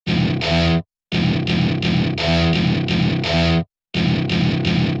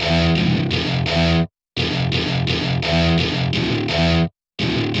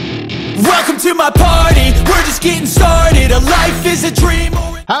my party. We're just getting started. A life is a dream.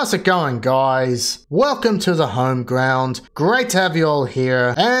 How's it going, guys? Welcome to the Homeground. Great to have you all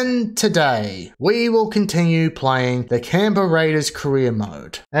here. And today, we will continue playing the Canberra Raiders career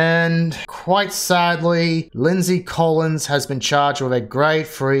mode. And quite sadly, Lindsay Collins has been charged with a grade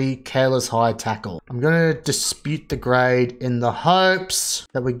 3 careless high tackle. I'm going to dispute the grade in the hopes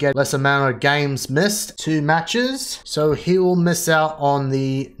that we get less amount of games missed, 2 matches. So he will miss out on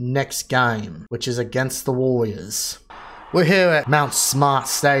the next game, which is against the Warriors. We're here at Mount Smart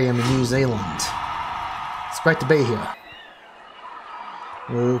Stadium in New Zealand. It's great to be here.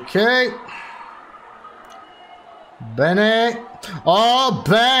 Okay. Benny. Oh,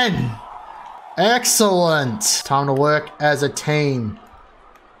 Ben! Excellent! Time to work as a team.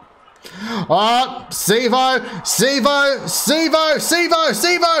 Oh, Sevo! Sevo! Sevo! Sevo!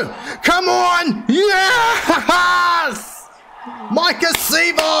 Sevo! Come on! Yes! Micah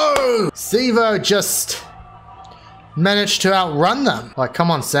Sevo! Sevo just managed to outrun them. Like, come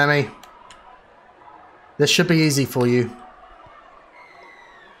on, Sammy. This should be easy for you.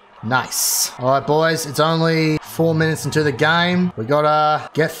 Nice. Alright, boys. It's only 4 minutes into the game. We gotta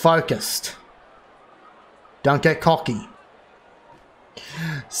get focused. Don't get cocky.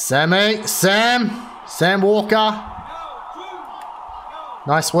 Sammy. Sam Walker.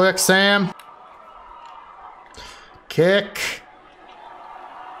 Nice work, Sam. Kick.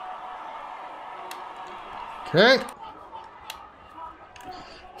 Okay.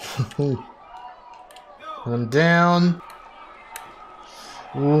 I'm down.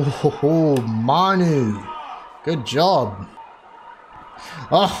 Ooh, Manu. Good job.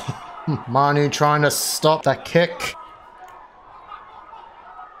 Oh, Manu trying to stop that kick.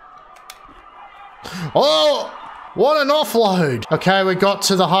 Oh, what an offload. Okay, we got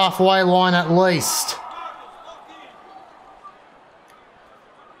to the halfway line at least.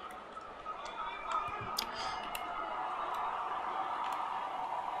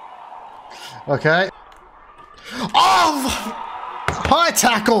 Okay. Oh! High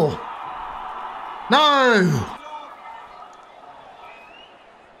tackle! No!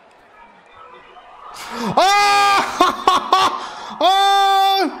 Oh!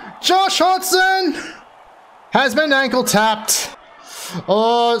 Oh! Josh Hodgson has been ankle tapped.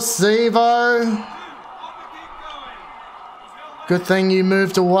 Oh, Sevo. Good thing you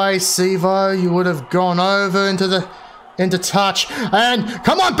moved away, Sevo. You would have gone over into touch. And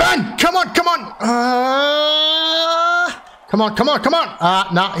come on, Ben! Come on, come on! Come on, come on, come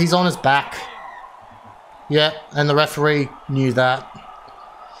on! No, he's on his back. Yeah, and the referee knew that.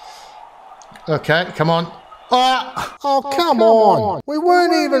 Okay, come on. Oh, come on! We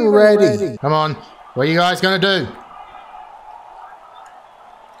weren't even ready. Come on, what are you guys gonna do?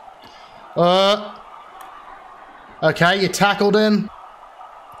 Okay, you tackled him.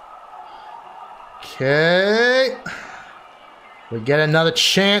 Okay. We get another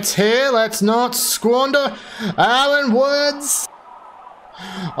chance here. Let's not squander. Alan Woods.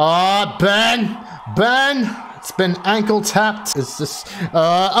 Oh, Ben. It's been ankle tapped. It's just... Come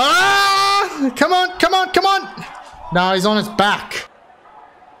on, come on, come on. No, he's on his back.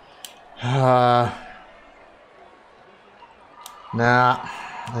 Nah. I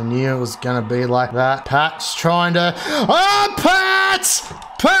knew it was going to be like that. Pat's trying to... Oh, Pat!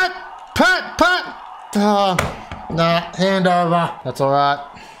 Pat! Nah, hand over. That's alright.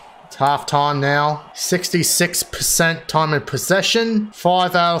 It's half time now. 66% time in possession.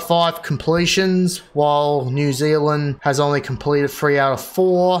 5 out of 5 completions, while New Zealand has only completed 3 out of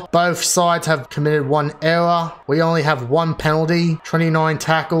 4. Both sides have committed 1 error. We only have 1 penalty. 29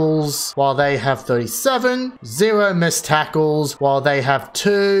 tackles, while they have 37. 0 missed tackles, while they have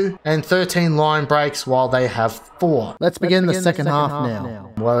 2. And 13 line breaks, while they have 4. Let's begin the second half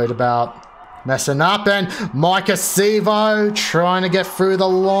now. I'm worried about messing up, and Micah Sevo trying to get through the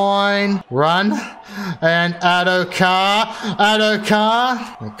line. Run. And Adokar.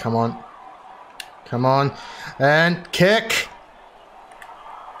 Oh, come on. Come on. And kick.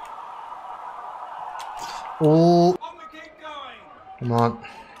 Oh. Come on.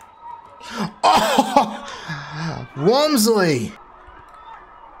 Oh! Wormsley.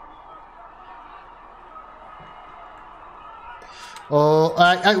 Oh,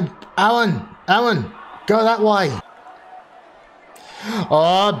 Alan, go that way.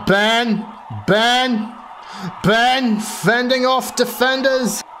 Oh, Ben, fending off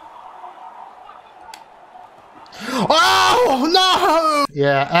defenders. Oh, no!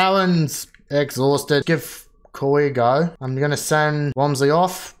 Yeah, Alan's exhausted. Give Corey a go. I'm going to send Wormsley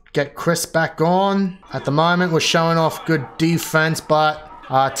off, get Chris back on. At the moment, we're showing off good defense, but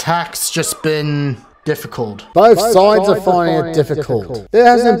our attack's just been difficult. Both sides are finding it difficult. There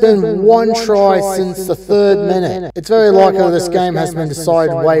hasn't been one try since the 3rd minute. It's very likely this game has been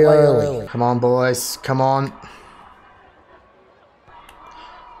decided way early. Come on, boys. Come on.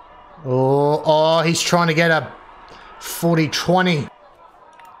 Oh, he's trying to get a 40-20.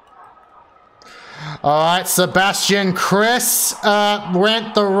 Alright, Sebastian. Chris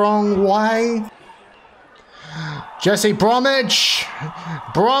went the wrong way. Jesse Bromwich.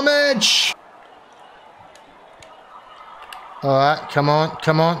 Bromwich. Alright, come on,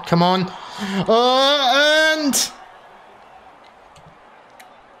 come on, come on. And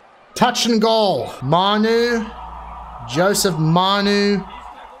touch and goal. Manu. Joseph Manu.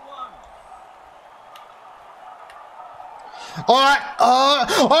 Alright.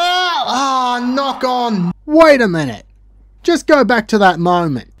 Knock on. Wait a minute. Just go back to that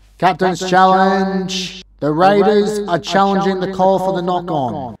moment. Captain's challenge. The Raiders are challenging the call for the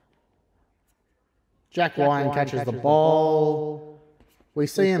knock-on. Jack Ryan catches the ball. We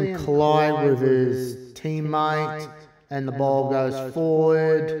see him collide with his teammate, and the ball goes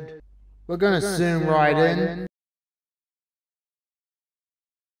forward. We're going to zoom right in.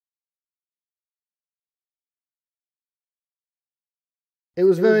 It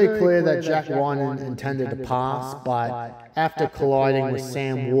was very clear that Jack Ryan intended to pass, but after colliding with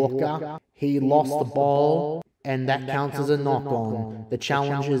Sam Walker, he lost the ball, and that counts as a knock-on. The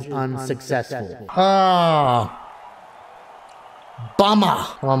challenge is unsuccessful. Bummer.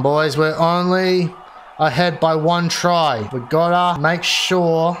 Come on, boys. We're only ahead by 1 try. We gotta make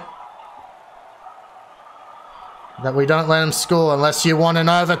sure that we don't let them score unless you want an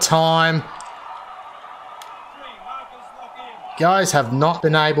overtime. Guys have not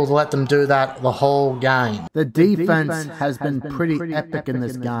been able to let them do that the whole game. The defense has been pretty epic in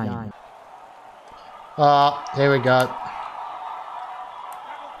this game. Here we go.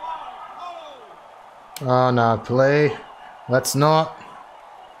 Oh no, please. Let's not.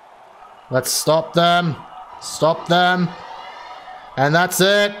 Let's stop them. Stop them. And that's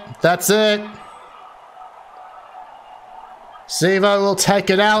it. That's it. Sivo will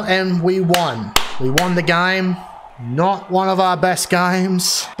take it out, and we won. We won the game. Not one of our best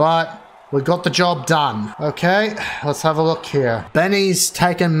games, but we got the job done. Okay, let's have a look here. Benny's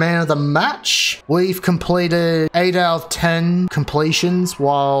taken man of the match. We've completed 8 out of 10 completions,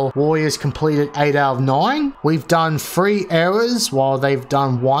 while Warriors completed 8 out of 9. We've done 3 errors, while they've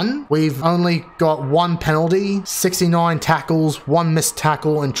done 1. We've only got 1 penalty, 69 tackles, 1 missed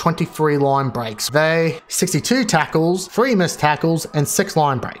tackle, and 23 line breaks. They 62 tackles, 3 missed tackles, and 6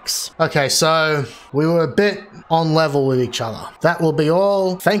 line breaks. Okay, so we were a bit on level with each other. That will be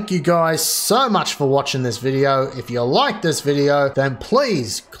all. Thank you guys so much for watching this video. If you like this video, then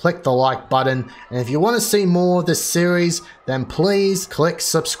please click the like button, and if you want to see more of this series, then please click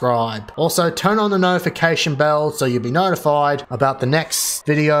subscribe. Also, turn on the notification bell so you'll be notified about the next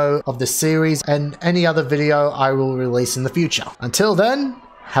video of the series and any other video I will release in the future. Until then,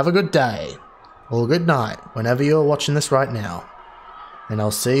 have a good day or good night whenever you're watching this right now, and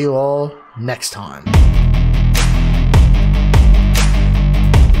I'll see you all next time.